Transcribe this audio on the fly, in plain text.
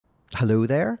Hello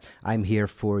there, I'm here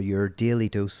for your daily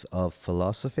dose of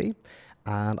philosophy,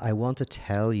 and I want to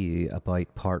tell you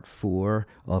about part 4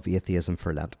 of Atheism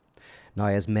for Lent. Now,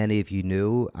 as many of you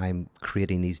know, I'm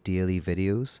creating these daily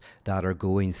videos that are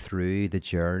going through the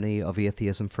journey of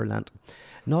Atheism for Lent,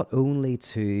 not only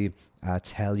to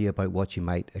tell you about what you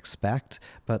might expect,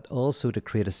 but also to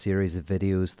create a series of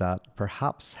videos that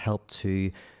perhaps help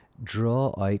to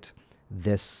draw out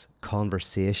this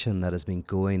conversation that has been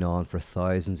going on for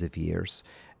thousands of years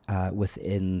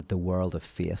within the world of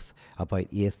faith about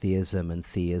atheism and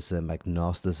theism,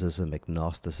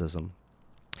 agnosticism.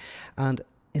 And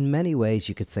in many ways,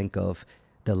 you could think of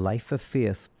the life of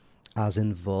faith as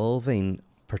involving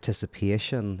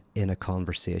participation in a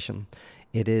conversation.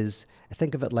 It is,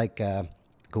 think of it like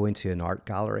going to an art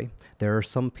gallery. There are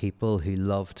some people who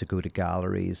love to go to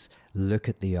galleries, look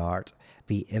at the art,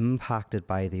 be impacted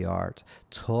by the art,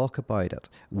 talk about it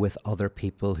with other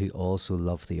people who also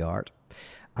love the art.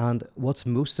 And what's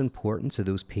most important to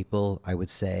those people, I would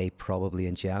say, probably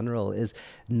in general, is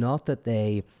not that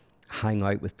they hang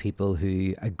out with people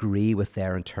who agree with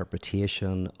their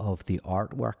interpretation of the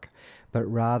artwork, but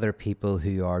rather people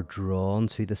who are drawn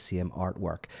to the same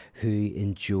artwork, who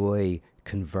enjoy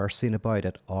conversing about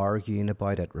it, arguing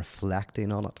about it,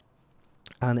 reflecting on it.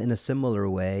 And in a similar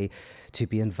way, to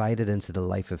be invited into the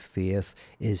life of faith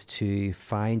is to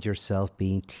find yourself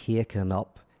being taken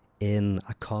up in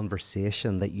a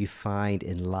conversation that you find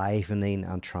enlivening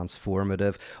and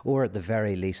transformative, or at the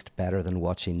very least better than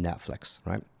watching Netflix,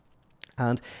 right?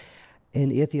 And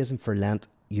in Atheism for Lent,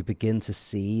 you begin to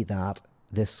see that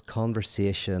this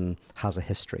conversation has a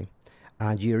history,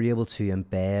 and you're able to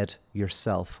embed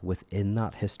yourself within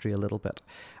that history a little bit.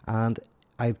 And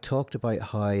I've talked about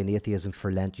how in Atheism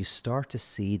for Lent you start to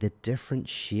see the different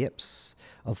shapes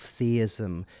of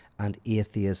theism and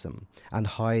atheism and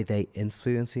how they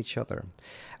influence each other.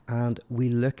 And we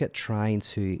look at trying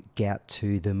to get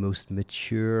to the most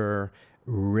mature,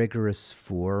 rigorous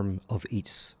form of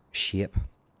each shape.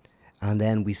 And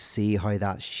then we see how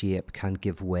that shape can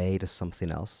give way to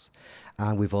something else.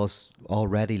 And we've also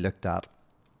already looked at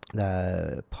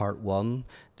part 1,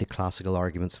 the classical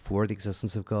arguments for the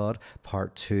existence of God.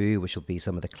 Part 2, which will be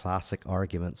some of the classic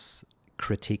arguments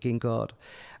critiquing God.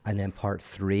 And then part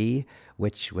 3,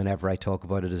 which whenever I talk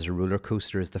about it as a roller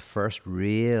coaster, is the first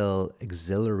real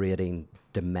exhilarating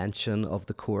dimension of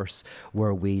the course,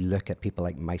 where we look at people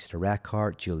like Meister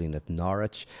Eckhart, Julian of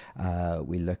Norwich.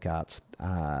 We look at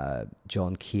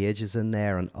John Cage is in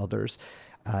there and others,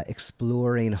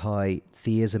 exploring how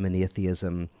theism and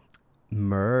atheism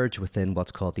merge within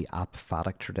what's called the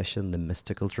apophatic tradition, the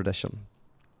mystical tradition.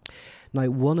 Now,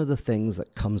 one of the things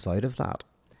that comes out of that,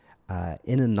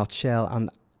 in a nutshell, and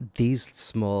these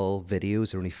small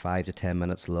videos are only 5 to 10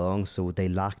 minutes long, so they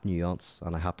lack nuance,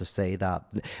 and I have to say that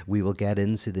we will get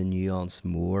into the nuance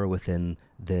more within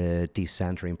the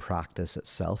decentering practice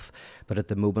itself. But at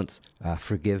the moment,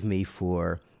 forgive me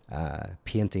for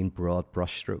painting broad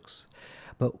brushstrokes.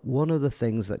 But one of the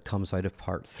things that comes out of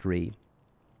part 3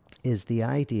 is the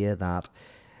idea that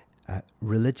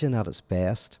religion at its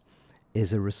best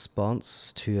is a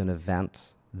response to an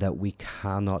event that we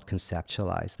cannot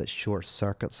conceptualize, that short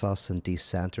circuits us and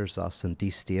decenters us and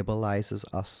destabilizes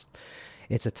us.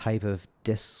 It's a type of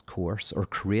discourse, or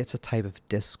creates a type of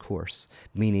discourse,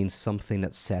 meaning something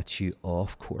that sets you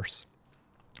off course.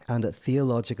 And a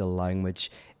theological language,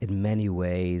 in many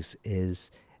ways, is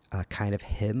a kind of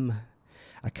hymn,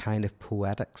 a kind of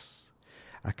poetics,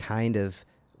 a kind of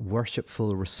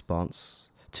worshipful response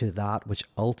to that which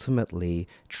ultimately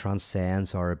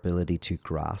transcends our ability to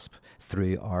grasp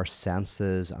through our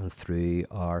senses and through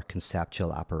our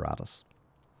conceptual apparatus.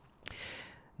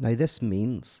 Now, this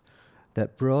means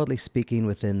that, broadly speaking,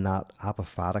 within that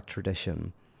apophatic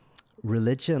tradition,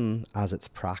 religion as it's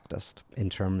practiced in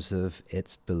terms of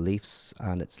its beliefs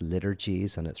and its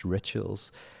liturgies and its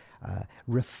rituals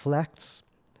reflects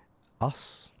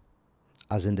us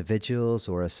as individuals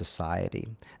or as society.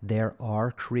 There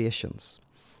are creations.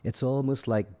 It's almost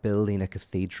like building a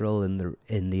cathedral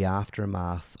in the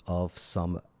aftermath of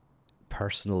some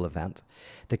personal event.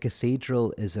 The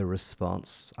cathedral is a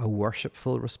response, a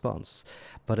worshipful response,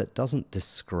 but it doesn't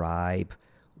describe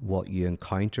what you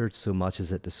encountered so much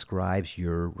as it describes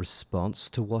your response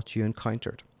to what you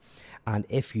encountered. And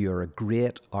if you're a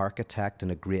great architect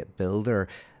and a great builder,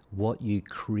 what you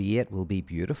create will be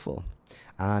beautiful.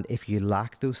 And if you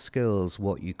lack those skills,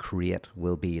 what you create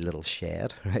will be a little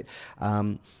shed, right?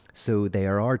 So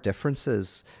there are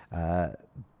differences,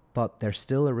 but there's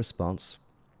still a response.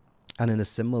 And in a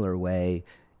similar way,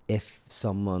 if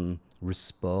someone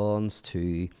responds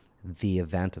to the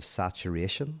event of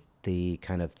saturation the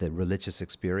kind of the religious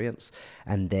experience,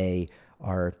 and they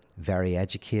are very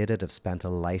educated, have spent a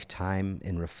lifetime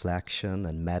in reflection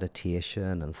and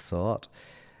meditation and thought,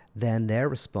 then their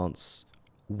response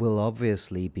will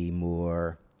obviously be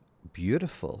more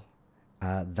beautiful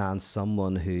than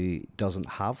someone who doesn't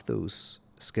have those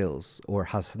skills or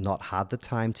has not had the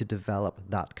time to develop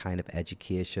that kind of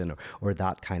education or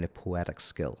that kind of poetic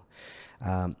skill.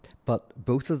 But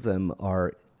both of them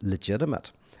are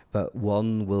legitimate, but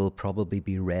one will probably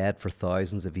be read for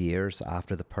thousands of years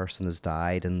after the person has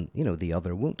died, and the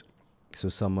other won't. So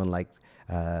someone like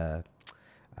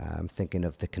I'm thinking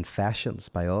of the Confessions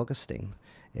by Augustine.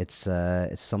 It's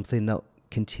something that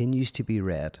continues to be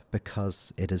read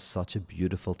because it is such a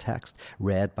beautiful text,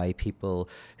 read by people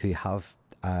who have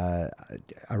a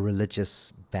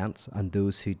religious bent and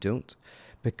those who don't,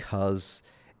 because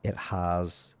it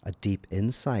has a deep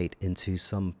insight into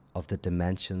some of the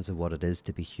dimensions of what it is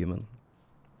to be human.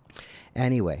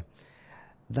 Anyway,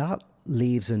 that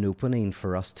leaves an opening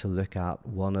for us to look at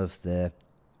one of the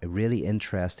really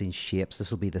interesting shapes. This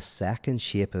will be the second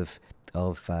shape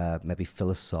of maybe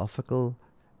philosophical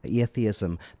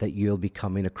atheism that you'll be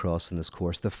coming across in this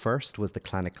course. The first was the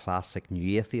kind of classic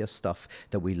new atheist stuff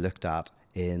that we looked at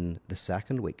in the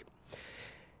second week.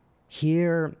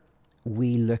 Here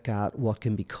we look at what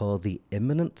can be called the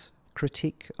immanent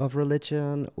critique of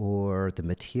religion, or the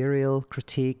material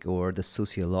critique, or the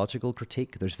sociological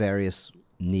critique. There's various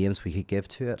names we could give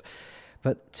to it.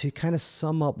 But to kind of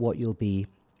sum up what you'll be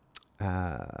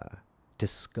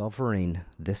discovering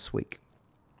this week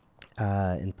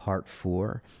in part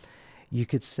 4, you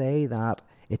could say that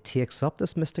it takes up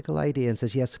this mystical idea and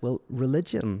says, yes, well,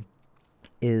 religion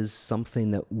is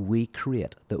something that we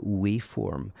create, that we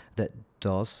form, that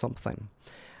does something.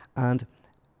 And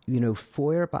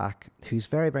Feuerbach, who's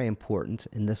very, very important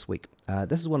in this week.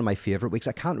 This is one of my favorite weeks.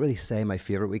 I can't really say my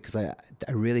favorite week because I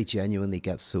really genuinely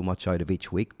get so much out of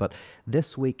each week. But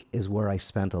this week is where I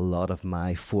spent a lot of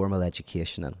my formal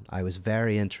education in. I was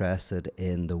very interested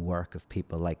in the work of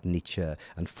people like Nietzsche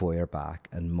and Feuerbach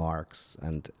and Marx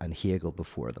and Hegel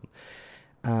before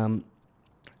them.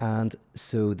 And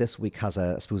so this week has,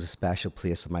 I suppose, a special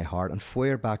place in my heart. And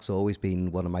Feuerbach's always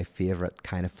been one of my favorite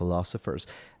kind of philosophers.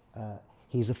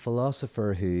 He's a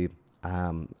philosopher who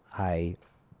I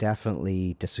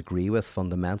definitely disagree with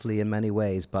fundamentally in many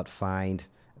ways, but find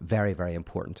very, very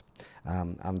important.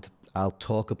 And I'll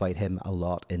talk about him a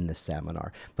lot in this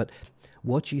seminar. But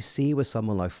what you see with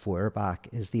someone like Feuerbach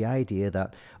is the idea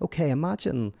that, okay,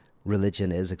 imagine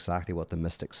religion is exactly what the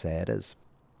mystic said it is.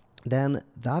 Then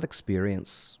that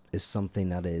experience is something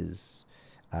that is,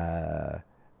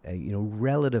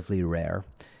 relatively rare.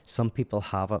 Some people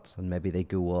have it, and maybe they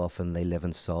go off and they live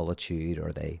in solitude,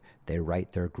 or they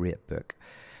write their great book.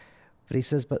 But he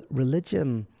says, but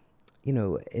religion,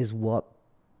 is what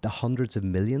the hundreds of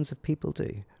millions of people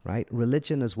do, right?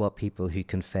 Religion is what people who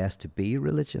confess to be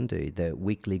religion do, the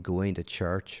weekly going to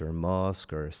church or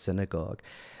mosque or synagogue,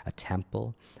 a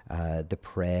temple, the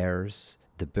prayers,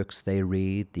 the books they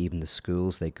read, even the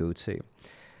schools they go to.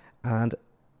 And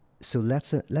so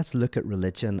let's look at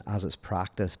religion as it's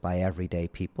practiced by everyday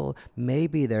people.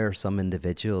 Maybe there are some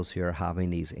individuals who are having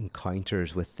these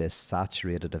encounters with this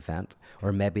saturated event,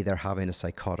 or maybe they're having a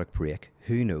psychotic break.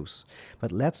 Who knows?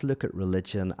 But let's look at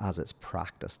religion as it's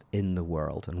practiced in the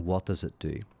world, and what does it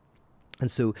do?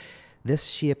 And so this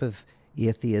shape of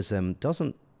atheism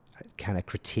doesn't kind of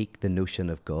critique the notion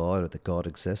of God or that God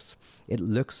exists. It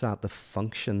looks at the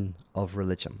function of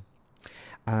religion.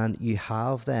 And you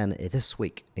have then this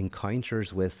week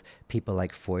encounters with people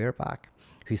like Feuerbach,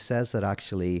 who says that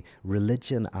actually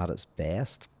religion at its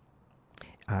best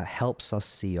helps us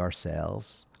see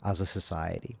ourselves as a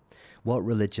society. What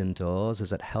religion does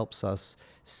is it helps us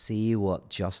see what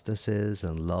justice is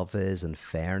and love is and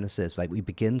fairness is. Like, we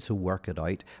begin to work it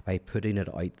out by putting it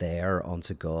out there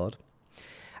onto God.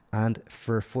 And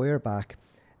for Feuerbach,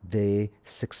 the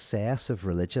success of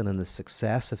religion and the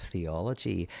success of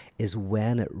theology is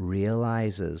when it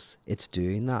realizes it's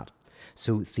doing that.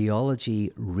 So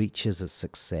theology reaches its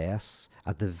success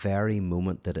at the very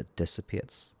moment that it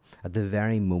dissipates, at the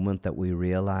very moment that we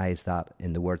realize that,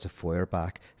 in the words of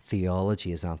Feuerbach,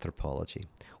 theology is anthropology.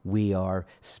 We are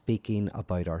speaking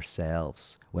about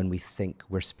ourselves when we think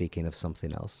we're speaking of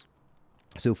something else.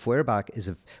 So Feuerbach is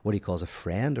what he calls a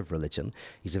friend of religion.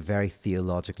 He's a very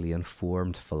theologically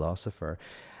informed philosopher,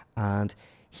 and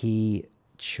he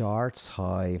charts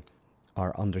how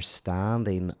our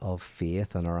understanding of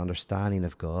faith and our understanding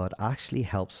of God actually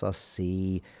helps us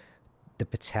see the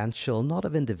potential, not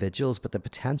of individuals, but the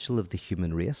potential of the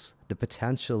human race, the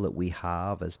potential that we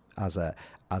have as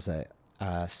a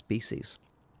species.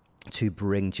 to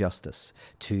bring justice,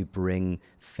 to bring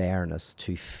fairness,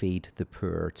 to feed the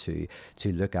poor, to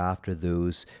look after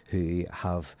those who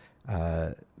have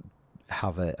a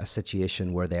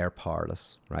situation where they're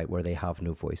powerless, right, where they have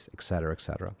no voice, etc.,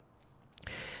 etc.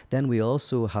 Then we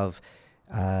also have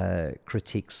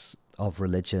critiques of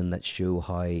religion that show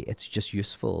how it's just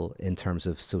useful in terms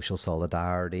of social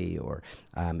solidarity, or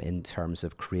in terms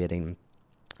of creating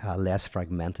a less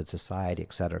fragmented society,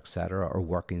 etc., or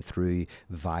working through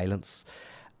violence.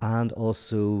 And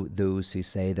also those who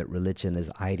say that religion is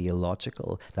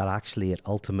ideological, that actually it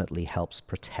ultimately helps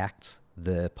protect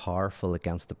the powerful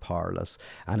against the powerless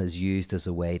and is used as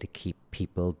a way to keep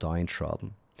people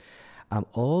downtrodden.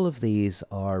 All of these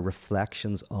are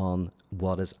reflections on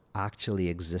what is actually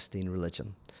existing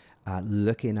religion,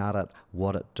 looking at it,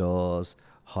 what it does,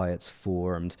 how it's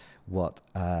formed, what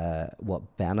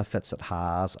benefits it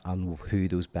has, and who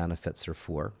those benefits are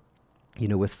for. You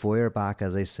know, with Feuerbach,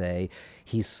 as I say,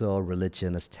 he saw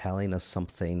religion as telling us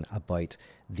something about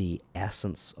the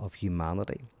essence of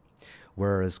humanity.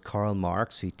 Whereas Karl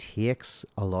Marx, who takes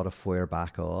a lot of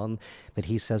Feuerbach on, but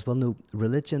he says, well, no,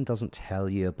 religion doesn't tell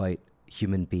you about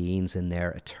human beings in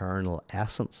their eternal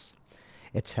essence.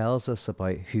 It tells us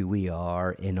about who we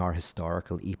are in our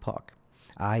historical epoch,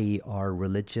 i.e. our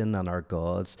religion and our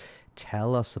gods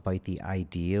tell us about the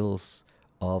ideals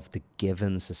of the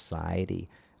given society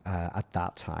at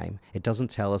that time. It doesn't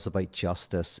tell us about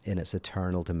justice in its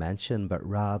eternal dimension, but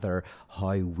rather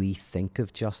how we think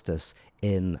of justice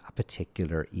in a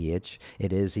particular age.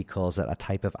 It is, he calls it, a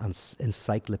type of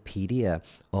encyclopedia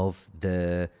of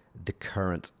the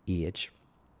current age.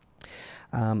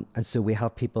 And so we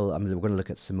have people, I mean, we're going to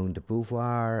look at Simone de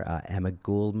Beauvoir, Emma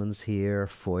Goldman's here,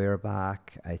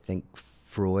 Feuerbach, I think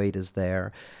Freud is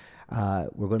there.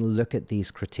 We're going to look at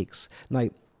these critiques. Now,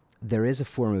 there is a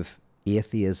form of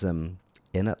atheism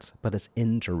in it, but it's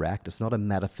indirect. It's not a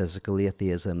metaphysical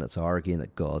atheism that's arguing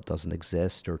that God doesn't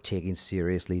exist or taking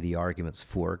seriously the arguments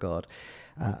for God.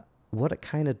 What it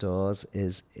kind of does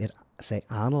is it, say,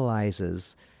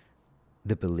 analyzes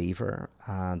the believer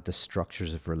and the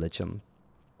structures of religion,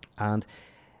 and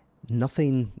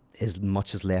nothing is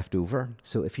much is left over.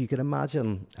 So if you could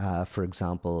imagine, for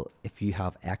example, if you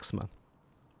have eczema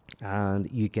and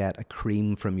you get a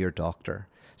cream from your doctor,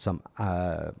 some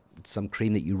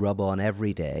cream that you rub on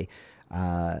every day,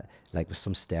 like with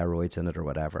some steroids in it or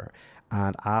whatever,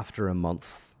 and after a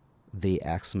month the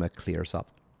eczema clears up.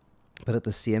 But at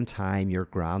the same time, your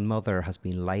grandmother has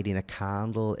been lighting a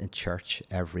candle in church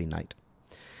every night.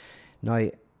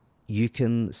 Now, you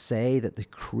can say that the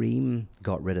cream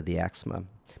got rid of the eczema,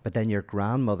 but then your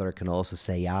grandmother can also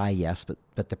say, ah, yes,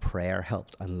 but the prayer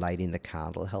helped and lighting the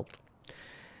candle helped.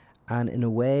 And in a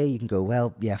way, you can go,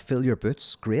 well, yeah, fill your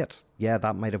boots, great. Yeah,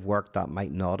 that might have worked, that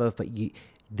might not have, but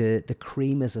the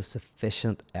cream is a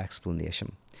sufficient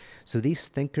explanation. So these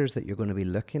thinkers that you're going to be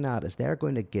looking at, is they're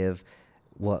going to give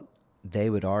what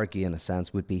they would argue, in a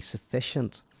sense, would be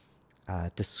sufficient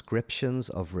descriptions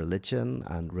of religion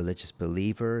and religious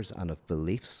believers and of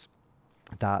beliefs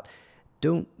that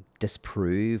don't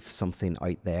disprove something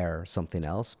out there, something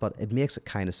else, but it makes it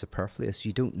kind of superfluous.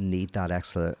 You don't need that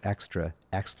extra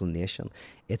explanation.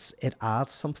 It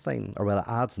adds something, or well, it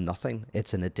adds nothing.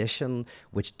 It's an addition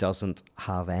which doesn't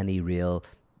have any real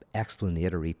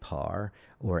explanatory power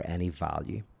or any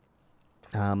value.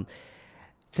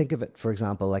 Think of it, for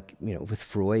example, like, you know, with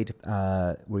Freud,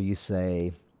 where you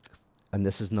say, and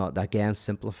this is not, again,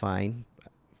 simplifying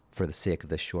for the sake of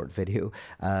this short video,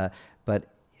 but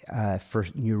for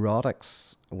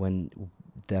neurotics, when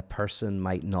the person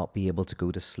might not be able to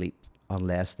go to sleep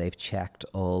unless they've checked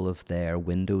all of their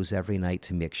windows every night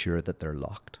to make sure that they're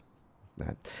locked.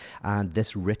 Right? And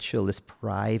this ritual, this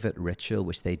private ritual,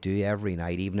 which they do every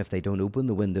night, even if they don't open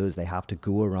the windows, they have to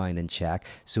go around and check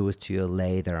so as to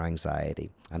allay their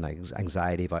anxiety. And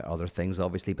anxiety about other things,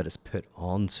 obviously, but it's put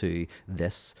onto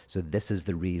this. So this is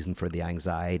the reason for the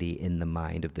anxiety in the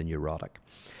mind of the neurotic.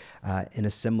 In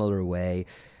a similar way,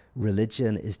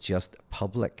 religion is just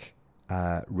public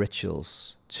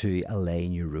rituals to allay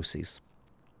neuroses.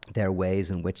 There are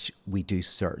ways in which we do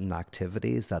certain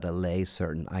activities that allay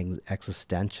certain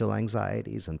existential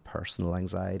anxieties and personal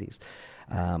anxieties.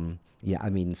 Yeah, I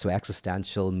mean, so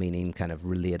existential meaning kind of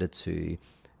related to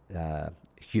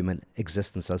human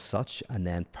existence as such, and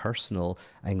then personal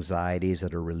anxieties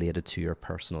that are related to your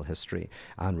personal history.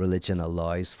 And religion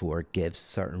gives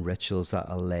certain rituals that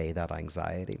allay that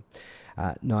anxiety.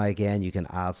 Now, again, you can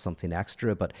add something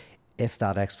extra, but if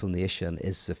that explanation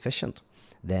is sufficient,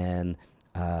 then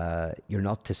you're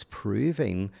not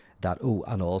disproving that, oh,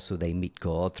 and also they meet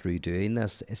God through doing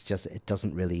this. It's just, it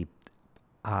doesn't really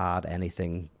add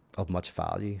anything of much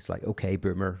value. It's like, okay,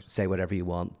 boomer, say whatever you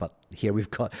want, but here we've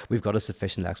got a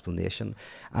sufficient explanation.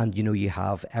 And you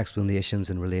have explanations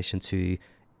in relation to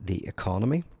the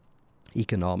economy,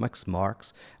 economics,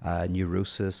 Marx,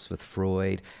 neurosis with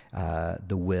Freud,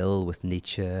 the will with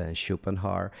Nietzsche and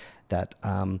Schopenhauer, that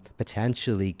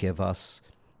potentially give us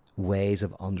ways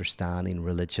of understanding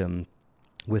religion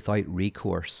without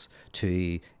recourse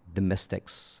to the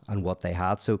mystics and what they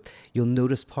had. So you'll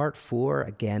notice part 4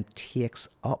 again takes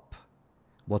up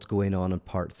what's going on in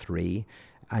part 3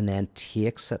 and then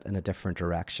takes it in a different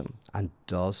direction and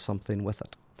does something with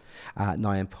it.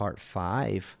 Now in part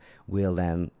 5, we'll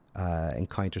then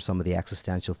encounter some of the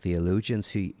existential theologians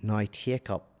who now take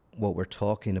up what we're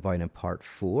talking about in part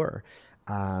 4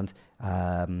 and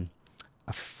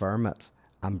affirm it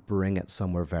and bring it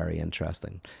somewhere very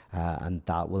interesting. And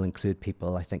that will include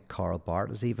people, I think Karl Barth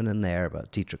is even in there,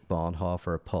 but Dietrich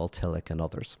Bonhoeffer, Paul Tillich and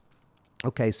others.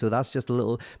 Okay, so that's just a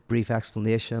little brief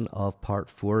explanation of part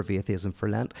 4 of Atheism for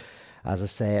Lent. As I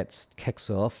say, it kicks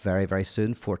off very, very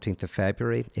soon, 14th of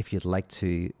February. If you'd like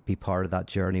to be part of that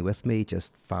journey with me,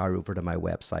 just fire over to my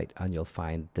website and you'll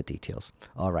find the details.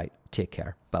 All right, take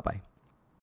care. Bye-bye.